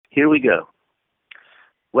Here we go.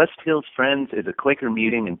 West Hills Friends is a Quaker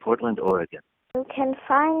meeting in Portland, Oregon. You can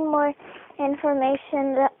find more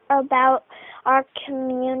information about our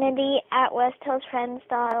community at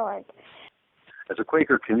westhillsfriends.org. As a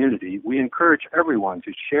Quaker community, we encourage everyone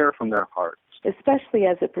to share from their hearts, especially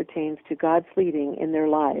as it pertains to God's leading in their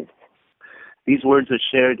lives. These words are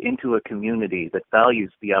shared into a community that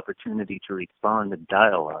values the opportunity to respond and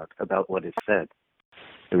dialogue about what is said.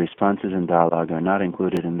 The responses and dialogue are not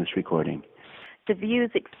included in this recording. The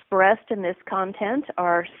views expressed in this content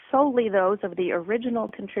are solely those of the original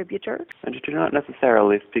contributor and do not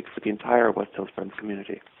necessarily speak for the entire West Hills Friends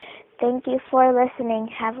community. Thank you for listening.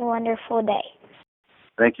 Have a wonderful day.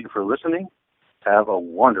 Thank you for listening. Have a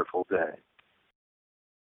wonderful day.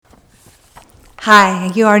 Hi,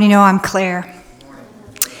 you already know I'm Claire.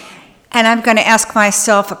 And I'm going to ask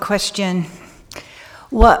myself a question.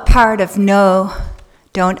 What part of no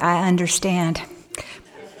don't I understand?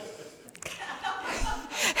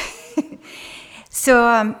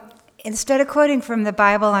 So instead of quoting from the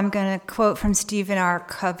Bible, I'm going to quote from Stephen R.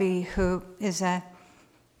 Covey, who is a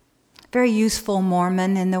very useful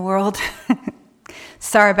Mormon in the world.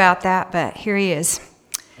 Sorry about that, but here he is.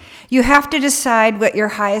 You have to decide what your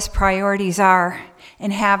highest priorities are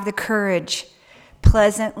and have the courage,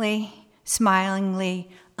 pleasantly,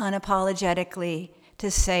 smilingly, unapologetically,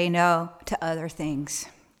 to say no to other things.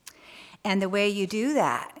 And the way you do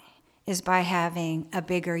that is by having a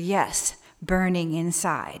bigger yes burning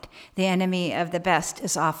inside. The enemy of the best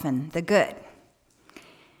is often the good.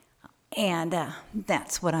 And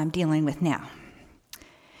that's what I'm dealing with now.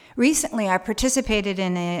 Recently, I participated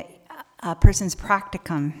in a person's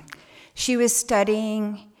practicum. She was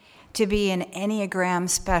studying to be an Enneagram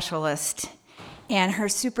specialist, and her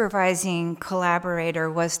supervising collaborator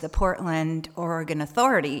was the Portland, Oregon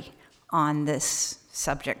Authority on this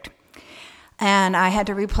subject. And I had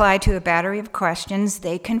to reply to a battery of questions.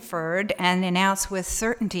 They conferred and announced with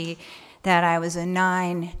certainty that I was a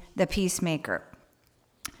 9, the peacemaker.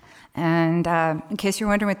 And in case you're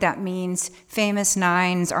wondering what that means, famous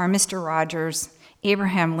 9s are Mr. Rogers,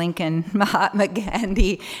 Abraham Lincoln, Mahatma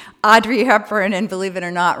Gandhi, Audrey Hepburn, and believe it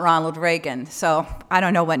or not, Ronald Reagan. So I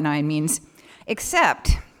don't know what 9 means,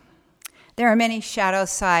 except there are many shadow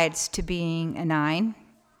sides to being a 9.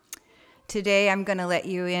 Today I'm going to let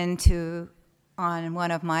you into on one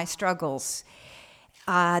of my struggles,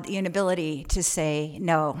 the inability to say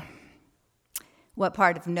no. What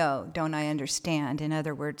part of no don't I understand? In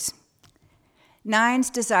other words,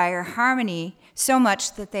 9s desire harmony so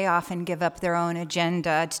much that they often give up their own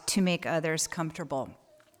agenda to make others comfortable.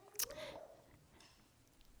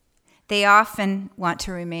 They often want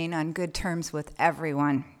to remain on good terms with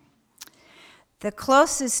everyone. The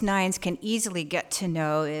closest 9s can easily get to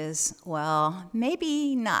no is, well,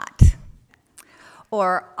 maybe not.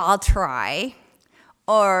 Or I'll try,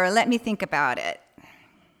 or let me think about it.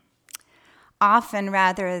 Often,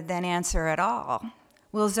 rather than answer at all,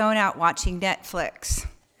 we'll zone out watching Netflix,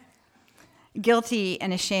 guilty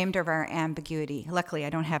and ashamed of our ambiguity. Luckily, I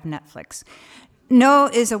don't have Netflix. No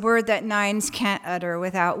is a word that 9s can't utter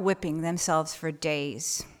without whipping themselves for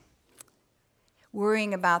days,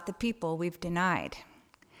 worrying about the people we've denied.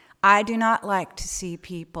 I do not like to see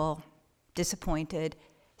people disappointed,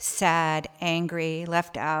 sad, angry,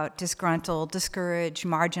 left out, disgruntled, discouraged,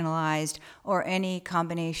 marginalized, or any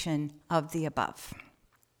combination of the above.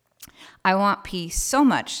 I want peace so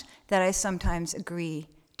much that I sometimes agree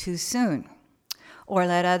too soon, or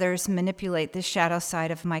let others manipulate the shadow side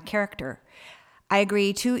of my character. I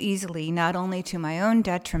agree too easily, not only to my own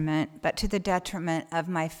detriment, but to the detriment of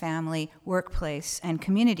my family, workplace, and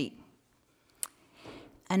community.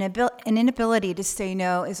 An inability to say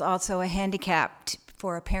no is also a handicap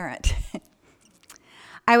for a parent.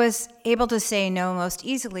 I was able to say no most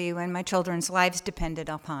easily when my children's lives depended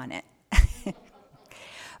upon it.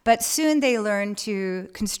 But soon they learned to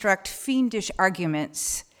construct fiendish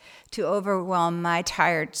arguments to overwhelm my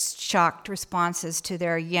tired, shocked responses to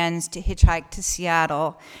their yens to hitchhike to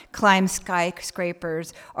Seattle, climb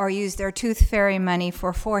skyscrapers, or use their tooth fairy money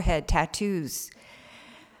for forehead tattoos.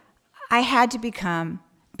 I had to become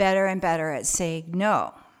better and better at saying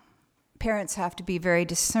no. Parents have to be very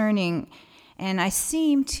discerning, and I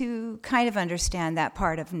seem to kind of understand that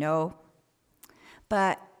part of no,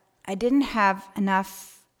 but I didn't have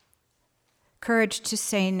enough courage to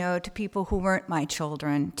say no to people who weren't my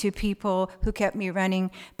children, to people who kept me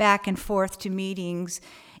running back and forth to meetings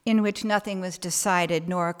in which nothing was decided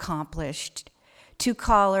nor accomplished, to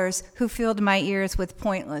callers who filled my ears with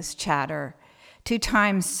pointless chatter, to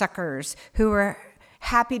time suckers who were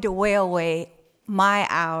happy to whale away my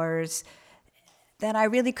hours that I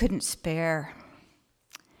really couldn't spare.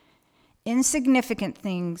 Insignificant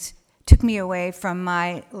things took me away from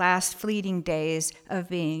my last fleeting days of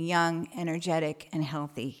being young, energetic, and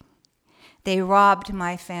healthy. They robbed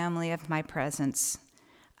my family of my presence.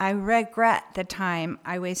 I regret the time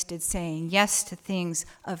I wasted saying yes to things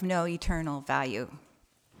of no eternal value.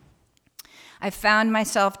 I found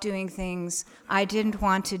myself doing things I didn't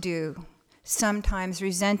want to do, sometimes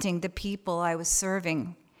resenting the people I was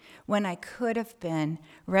serving, when I could have been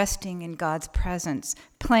resting in God's presence,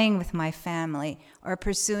 playing with my family, or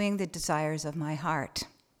pursuing the desires of my heart.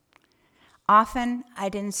 Often, I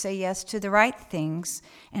didn't say yes to the right things,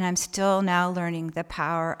 and I'm still now learning the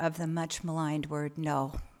power of the much maligned word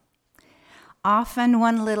no. Often,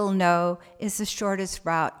 one little no is the shortest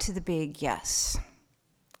route to the big yes.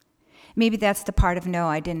 Maybe that's the part of no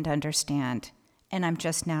I didn't understand, and I'm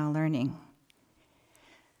just now learning.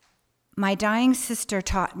 My dying sister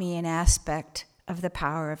taught me an aspect of the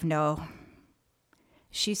power of no.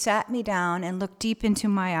 She sat me down and looked deep into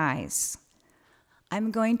my eyes.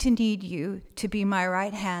 I'm going to need you to be my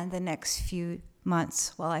right hand the next few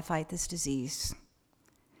months while I fight this disease.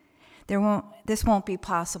 This won't be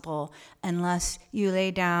possible unless you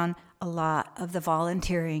lay down a lot of the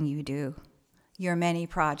volunteering you do, your many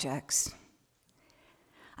projects.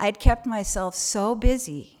 I'd kept myself so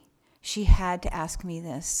busy, she had to ask me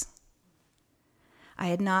this. I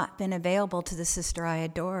had not been available to the sister I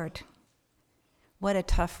adored. What a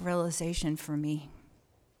tough realization for me.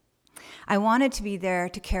 I wanted to be there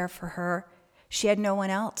to care for her. She had no one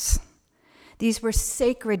else. These were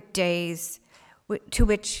sacred days to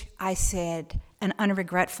which I said an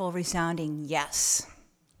unregretful, resounding yes.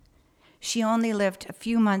 She only lived a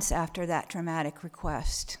few months after that dramatic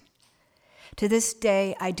request. To this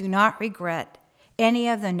day, I do not regret any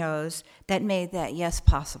of the no's that made that yes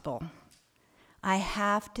possible. I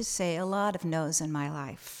have to say a lot of no's in my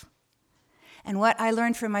life. And what I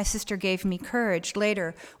learned from my sister gave me courage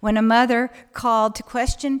later when a mother called to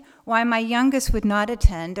question why my youngest would not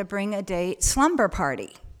attend a bring-a-day slumber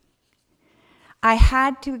party. I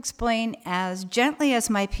had to explain as gently as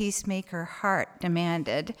my peacemaker heart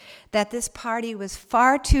demanded that this party was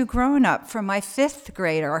far too grown-up for my 5th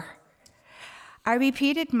grader. I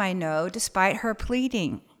repeated my no despite her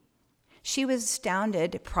pleading. She was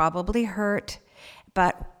astounded, probably hurt,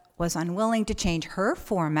 but was unwilling to change her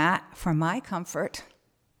format for my comfort.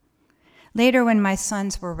 Later, when my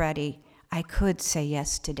sons were ready, I could say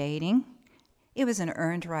yes to dating. It was an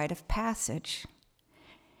earned rite of passage.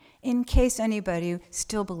 In case anybody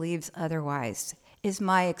still believes otherwise, is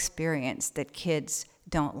my experience that kids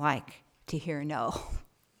don't like to hear no.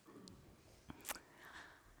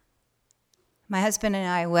 My husband and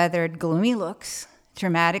I weathered gloomy looks,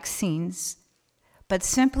 dramatic scenes, but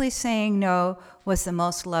simply saying no was the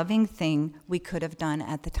most loving thing we could have done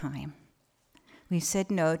at the time. We said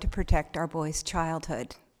no to protect our boy's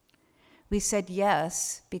childhood. We said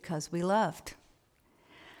yes because we loved.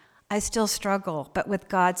 I still struggle, but with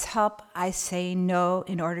God's help, I say no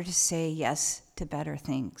in order to say yes to better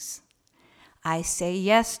things. I say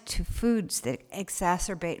yes to foods that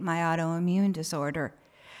exacerbate my autoimmune disorder.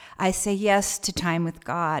 I say yes to time with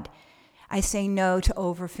God. I say no to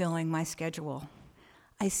overfilling my schedule.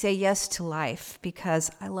 I say yes to life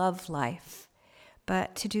because I love life.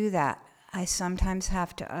 But to do that, I sometimes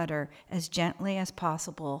have to utter as gently as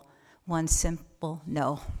possible one simple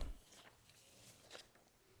no.